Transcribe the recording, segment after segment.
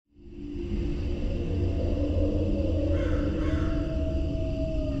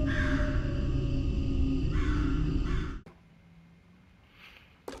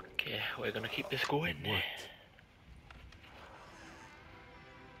we're gonna keep this going. What?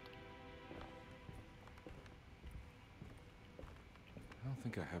 I don't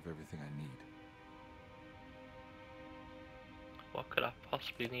think I have everything I need. What could I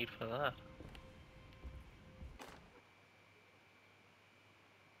possibly need for that?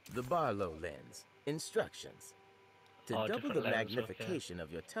 The Barlow lens. Instructions. To Oh, double the different lens, magnification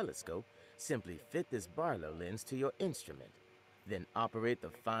of your telescope, simply fit this Barlow lens to your instrument. Then operate the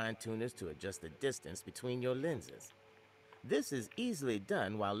fine tuners to adjust the distance between your lenses. This is easily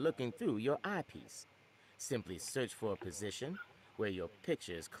done while looking through your eyepiece. Simply search for a position where your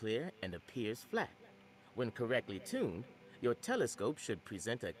picture is clear and appears flat. When correctly tuned, your telescope should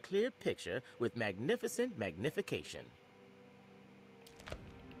present a clear picture with magnificent magnification.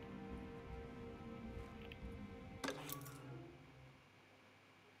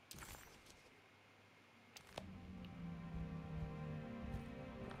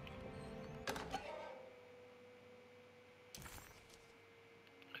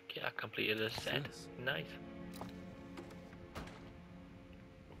 Okay, I completed a set. Yes. Nice.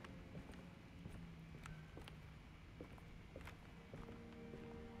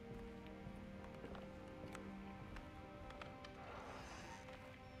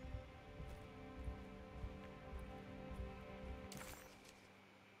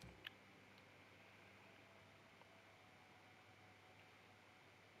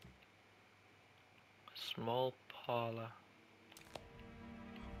 Small parlor.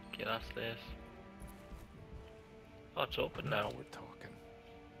 Okay, that's this. Oh, it's open now. Now we're talking.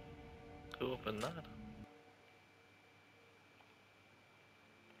 Who opened that?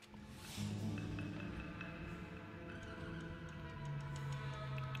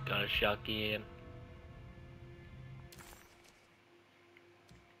 Got a shotgun in.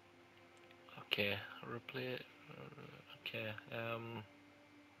 Okay, replay. Okay, I'm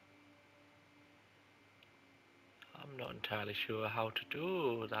not entirely sure how to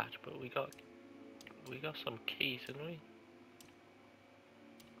do that, but we got some keys, didn't we?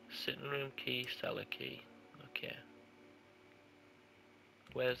 Sitting room key, cellar key. Okay.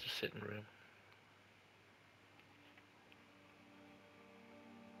 Where's the sitting room?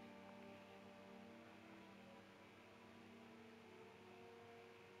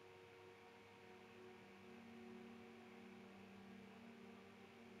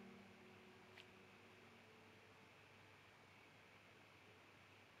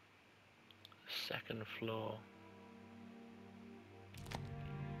 Second floor.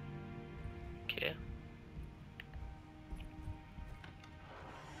 Okay.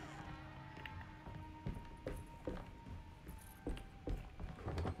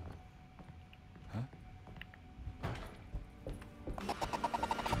 Huh?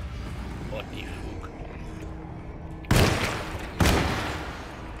 What the fuck?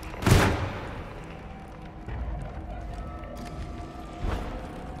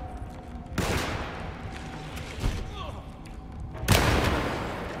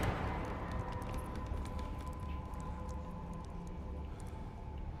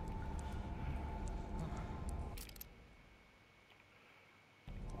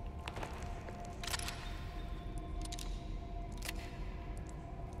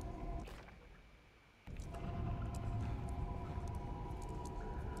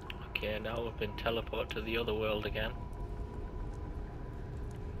 Okay, now we've been teleported to the other world again.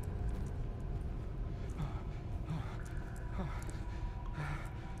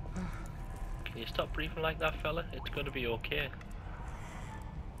 Can you stop breathing like that, fella? It's gonna be okay.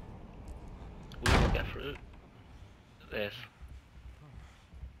 We will get through this.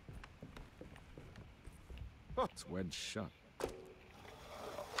 It's wedged shut.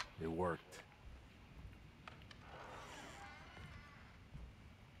 It worked.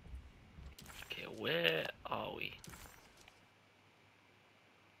 Okay, where are we?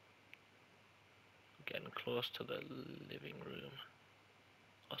 Getting close to the living room.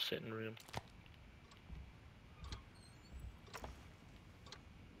 Or sitting room.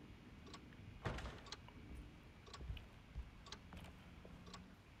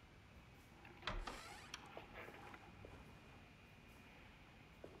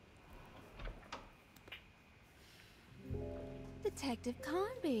 Detective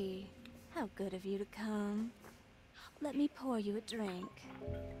Carnby, how good of you to come. Let me pour you a drink.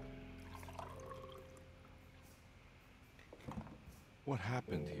 What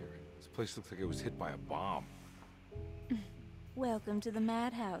happened here? This place looks like it was hit by a bomb. Welcome to the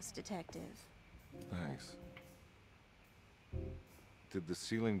madhouse, Detective. Thanks. Did the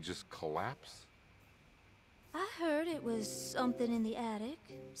ceiling just collapse? I heard it was something in the attic.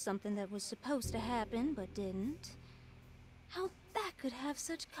 Something that was supposed to happen, but didn't. How that could have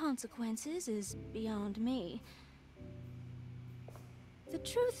such consequences is beyond me. The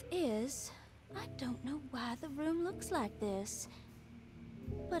truth is, I don't know why the room looks like this.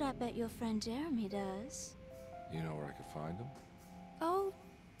 But I bet your friend Jeremy does. You know where I could find him? Oh,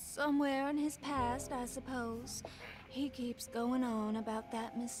 somewhere in his past, I suppose. He keeps going on about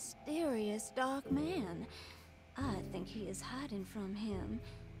that mysterious dark man. I think he is hiding from him.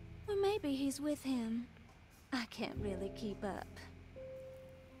 Or maybe he's with him. I can't really keep up.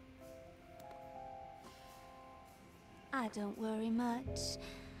 I don't worry much.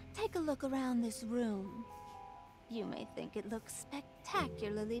 Take a look around this room. You may think it looks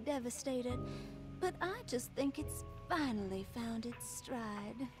spectacularly devastated, but I just think it's finally found its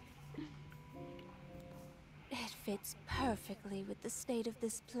stride. It fits perfectly with the state of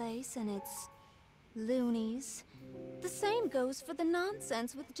this place and its loonies. The same goes for the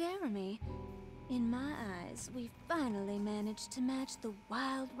nonsense with Jeremy. In my eyes, we finally managed to match the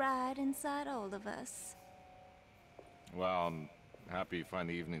wild ride inside all of us. Well, I'm happy you find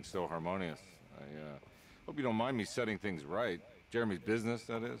the evening so harmonious. I hope you don't mind me setting things right. Jeremy's business,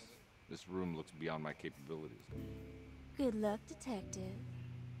 that is. This room looks beyond my capabilities. Good luck, Detective.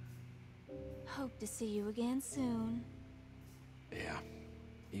 Hope to see you again soon. Yeah.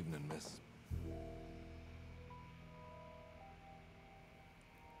 Evening, miss.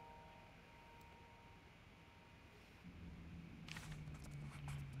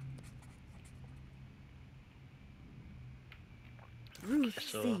 Ruth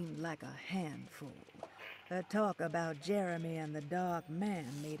So- seemed like a handful. Her talk about Jeremy and the Dark Man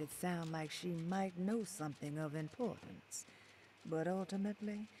made it sound like she might know something of importance. But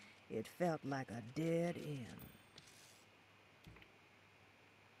ultimately, it felt like a dead end.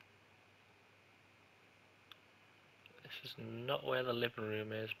 This is not where the living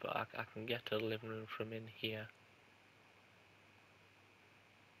room is, but I can get to the living room from in here.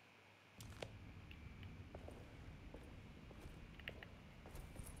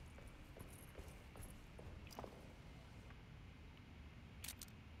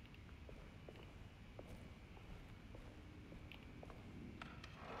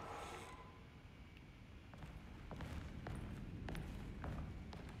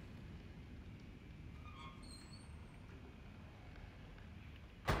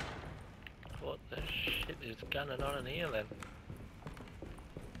 What the shit is going on in here then?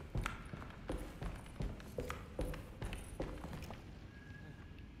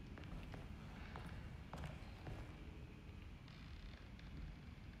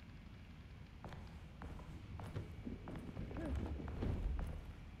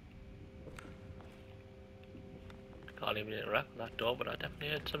 Can't even interact with that door, but I definitely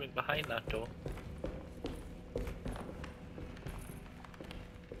heard something behind that door.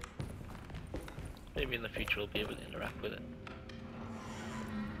 Maybe in the future we'll be able to interact with it.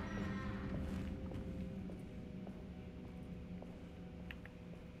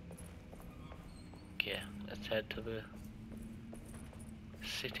 Okay, let's head to the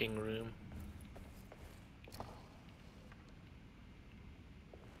sitting room.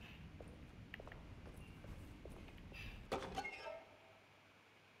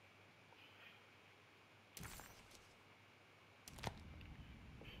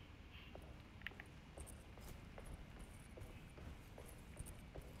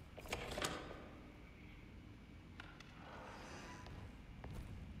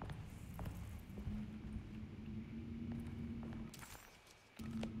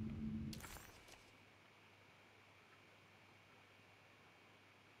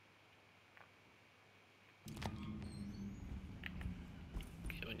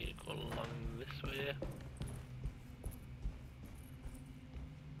 Okay, we need to go along this way.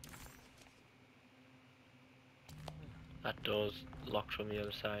 That door's locked from the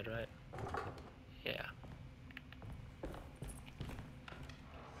other side, right? Yeah.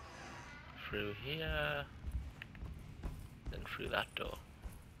 Through here, then through that door.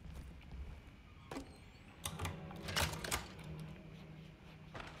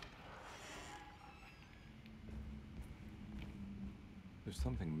 There's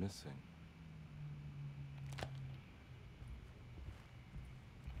something missing.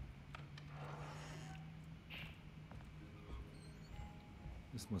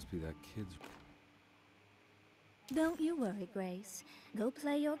 This must be that kid's... Don't you worry, Grace. Go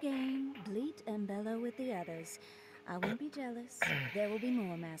play your game, bleat and bellow with the others. I won't be jealous. There will be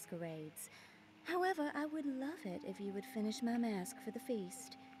more masquerades. However, I would love it if you would finish my mask for the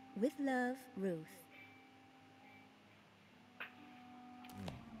feast. With love, Ruth.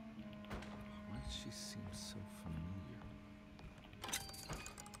 Why does she seem so familiar?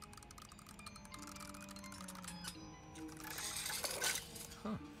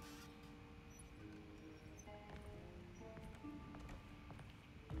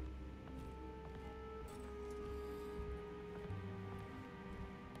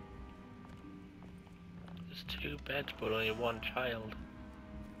 There's 2 beds, but only 1 child.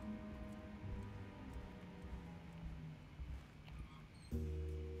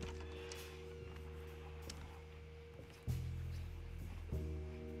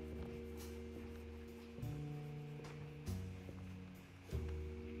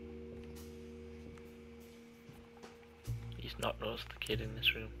 He's not noticed the kid in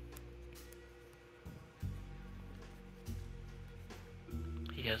this room.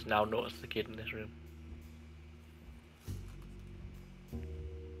 He has now noticed the kid in this room.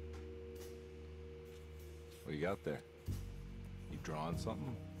 What you got there? You drawing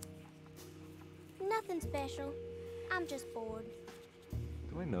something? Nothing special. I'm just bored.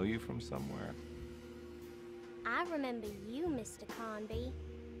 Do I know you from somewhere? I remember you, Mr. Conby.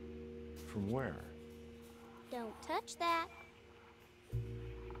 From where? Don't touch that.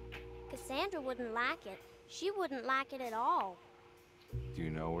 Cassandra wouldn't like it. She wouldn't like it at all. Do you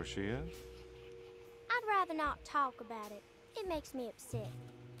know where she is? I'd rather not talk about it. It makes me upset.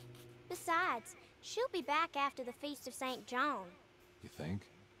 Besides, she'll be back after the Feast of St. John. You think?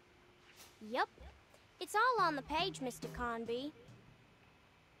 Yup. It's all on the page, Mr. Conby.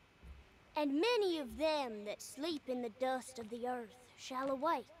 And many of them that sleep in the dust of the earth shall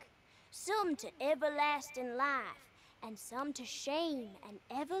awake, some to everlasting life, and some to shame and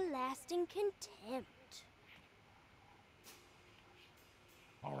everlasting contempt.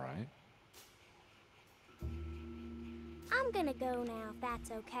 All right. I'm gonna go now, if that's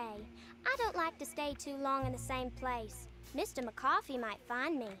okay. I don't like to stay too long in the same place. Mr. McCoffey might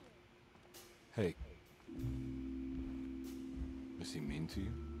find me. Hey. Is he mean to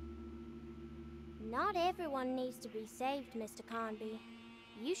you? Not everyone needs to be saved, Mr. Conby.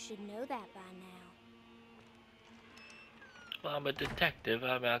 You should know that by now. Well, I'm a detective.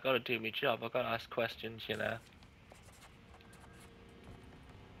 I mean, I gotta do my job. I gotta ask questions, you know.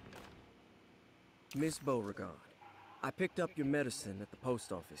 Miss Beauregard, I picked up your medicine at the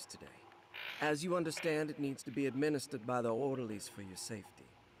post office today. As you understand, it needs to be administered by the orderlies for your safety.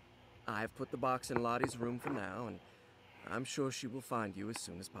 I've put the box in Lottie's room for now, and I'm sure she will find you as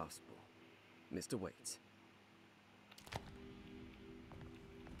soon as possible. Mr. Waits.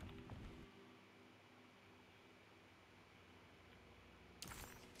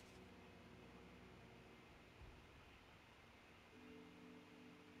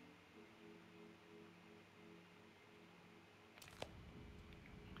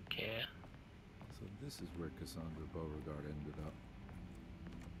 Okay. So this is where Cassandra Beauregard ended up.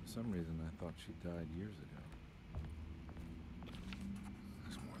 For some reason, I thought she died years ago.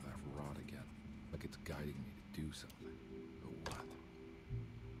 There's more of that rot again. Like it's guiding me to do something. But what?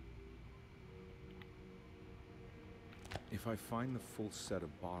 If I find the full set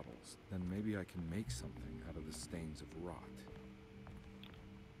of bottles, then maybe I can make something out of the stains of rot.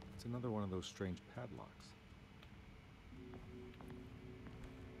 It's another one of those strange padlocks.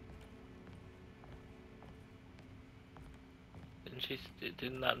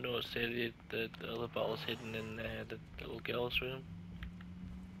 Didn't that note say the other bottles hidden in the little girl's room?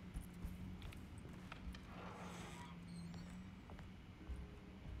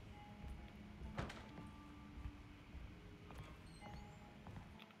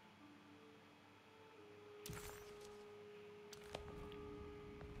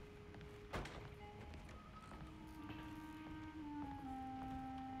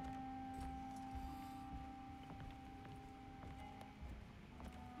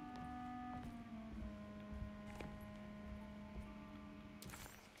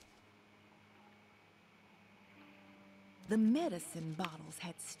 The medicine bottles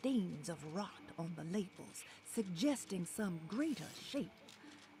had stains of rot on the labels, suggesting some greater shape.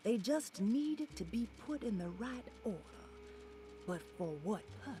 They just needed to be put in the right order. But for what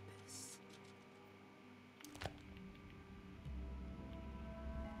purpose?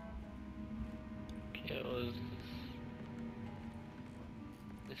 Okay, it was...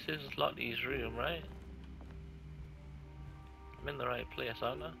 This is Lottie's room, right? I'm in the right place,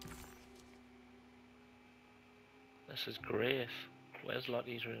 aren't I? This is Grace. Where's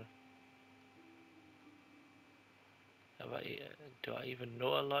Lottie's room? Do I even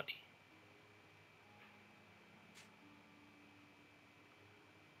know a Lottie?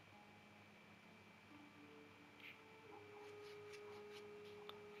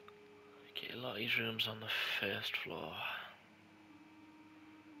 Okay, Lottie's room's on the first floor.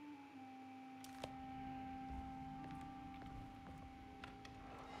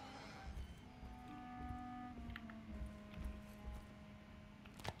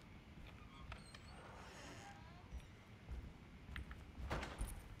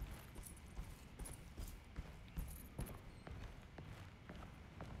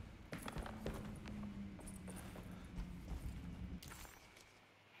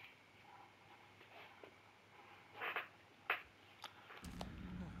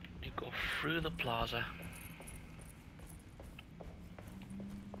 to go through the plaza.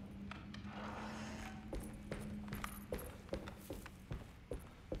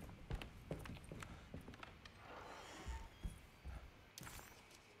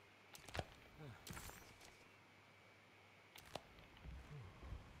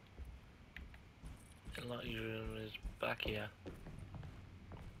 The lottery room is back here.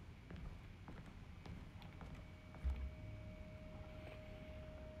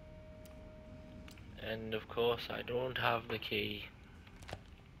 And of course I don't have the key.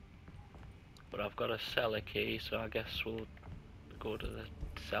 But I've got a cellar key, so I guess we'll go to the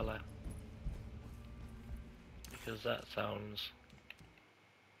cellar. Because that sounds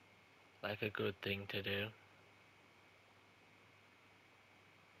like a good thing to do.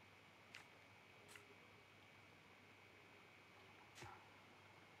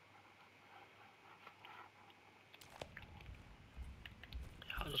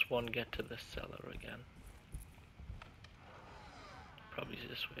 How does one get to the cellar again? Probably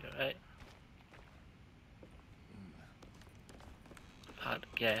this way, right? I'd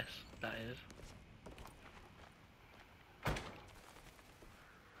guess, that is.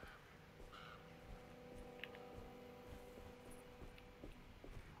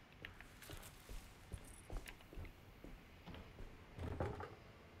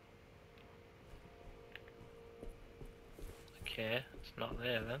 Okay, it's not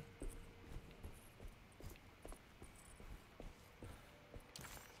there then.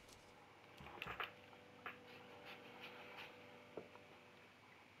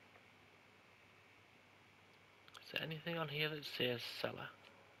 Is there anything on here that says cellar?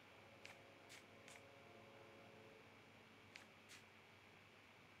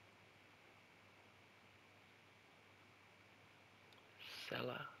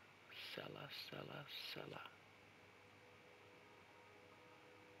 Cellar, cellar, cellar, cellar.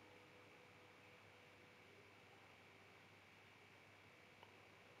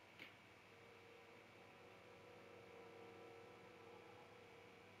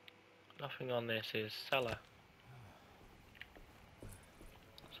 Nothing on there says cellar.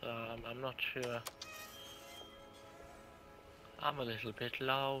 So I'm not sure. I'm a little bit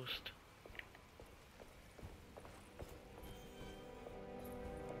lost.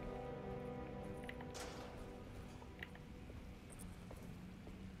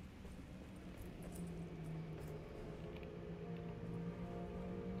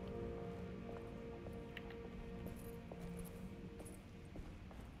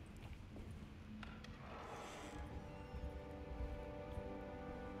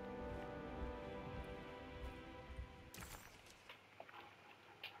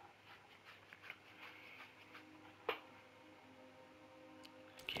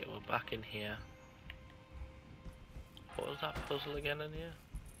 Okay, we're back in here. What was that puzzle again in here?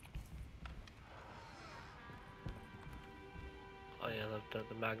 Oh yeah,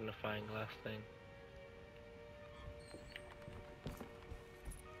 the magnifying glass thing.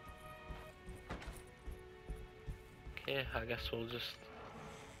 Okay, I guess we'll just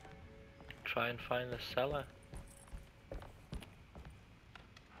try and find the cellar.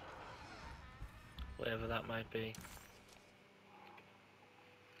 Whatever that might be.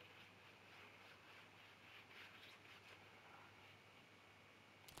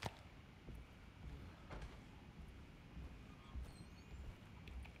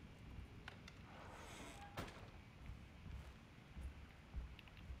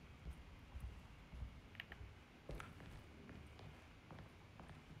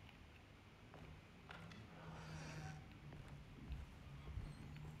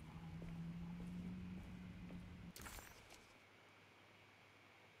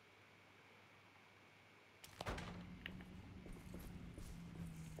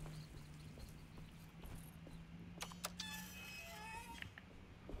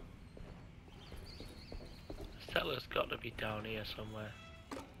 Cellar's got to be down here somewhere.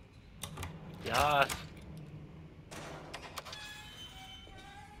 Yes!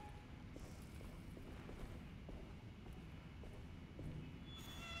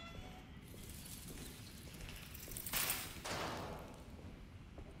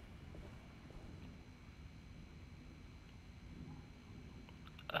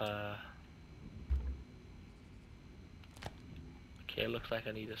 Okay, looks like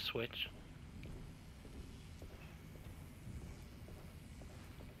I need a switch.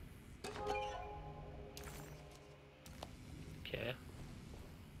 Okay.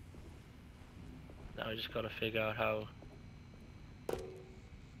 Now I just gotta figure out how.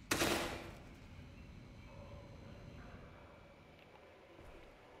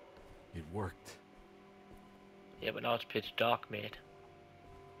 It worked. Yeah, but now it's pitch dark, mate.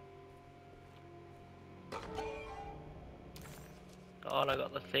 on, I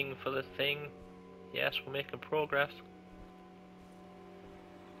got the thing for the thing. Yes, we're making progress.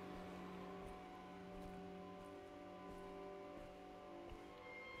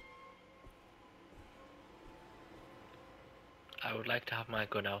 I would like to have my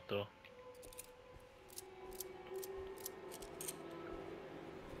gun out though.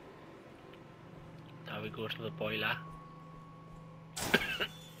 Now we go to the boiler.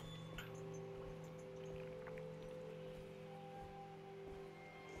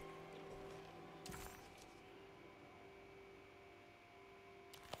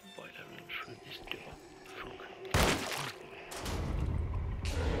 Boiler room through this door. Fuck.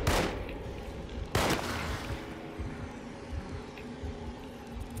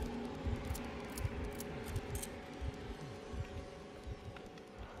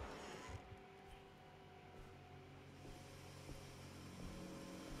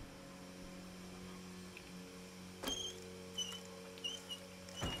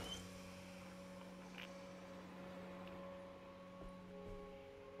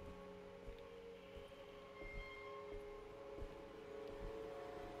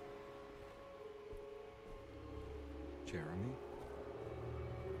 Jeremy?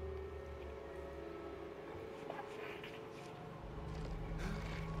 What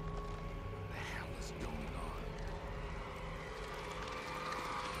the hell is going on?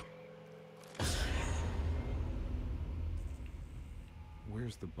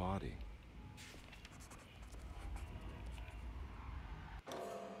 Where's the body?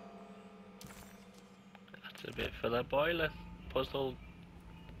 That's a bit for the boiler puzzle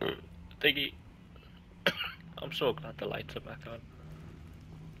thingy. I'm so glad the lights are back on.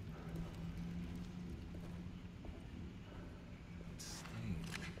 It's stained.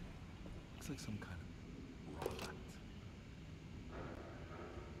 Looks like some kind of rot.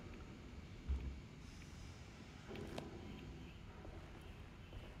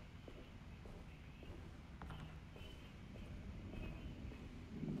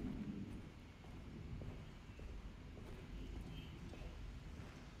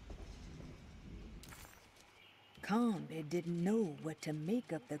 Conby didn't know what to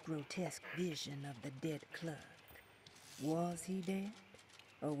make of the grotesque vision of the dead clerk. Was he dead,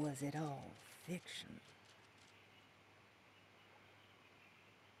 or was it all fiction?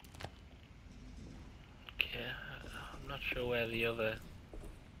 Okay, I'm not sure where the other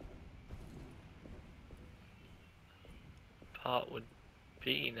part would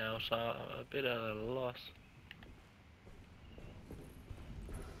be now, so I'm a bit at a loss.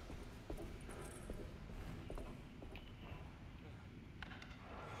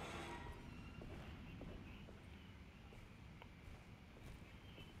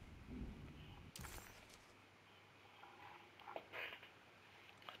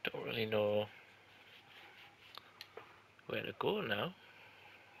 I don't really know where to go now.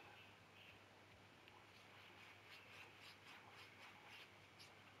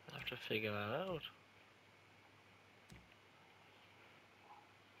 I'll have to figure that out.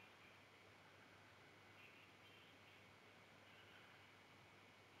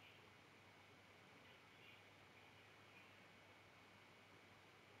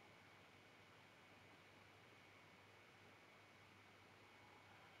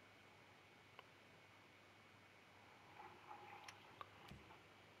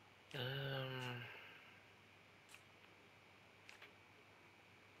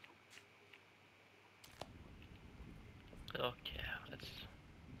 Okay, let's.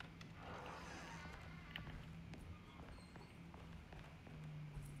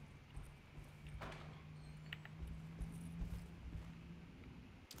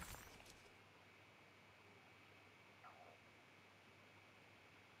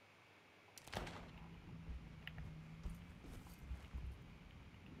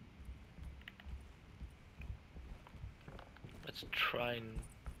 Let's try and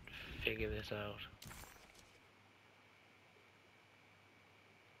figure this out.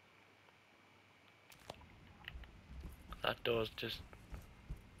 That door's just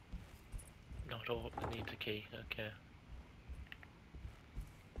not open. It needs a key. Okay.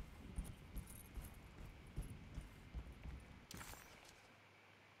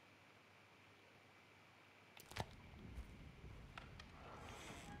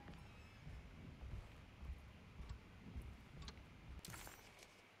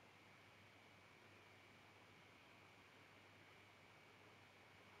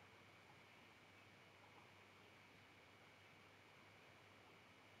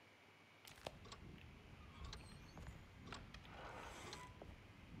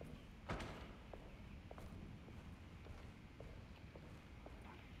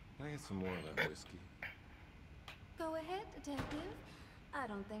 Can I get some more of that whiskey? Go ahead, Detective. I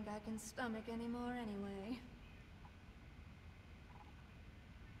don't think I can stomach anymore anyway.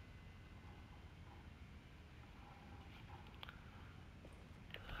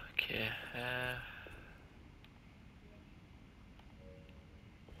 Okay,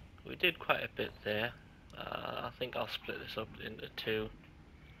 we did quite a bit there. I think I'll split this up into two.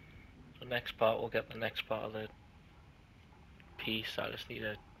 The next part, we'll get the next part of the piece. I just need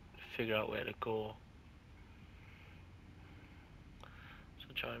to figure out where to go. So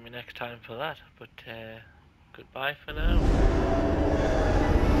join me next time for that. But goodbye for now.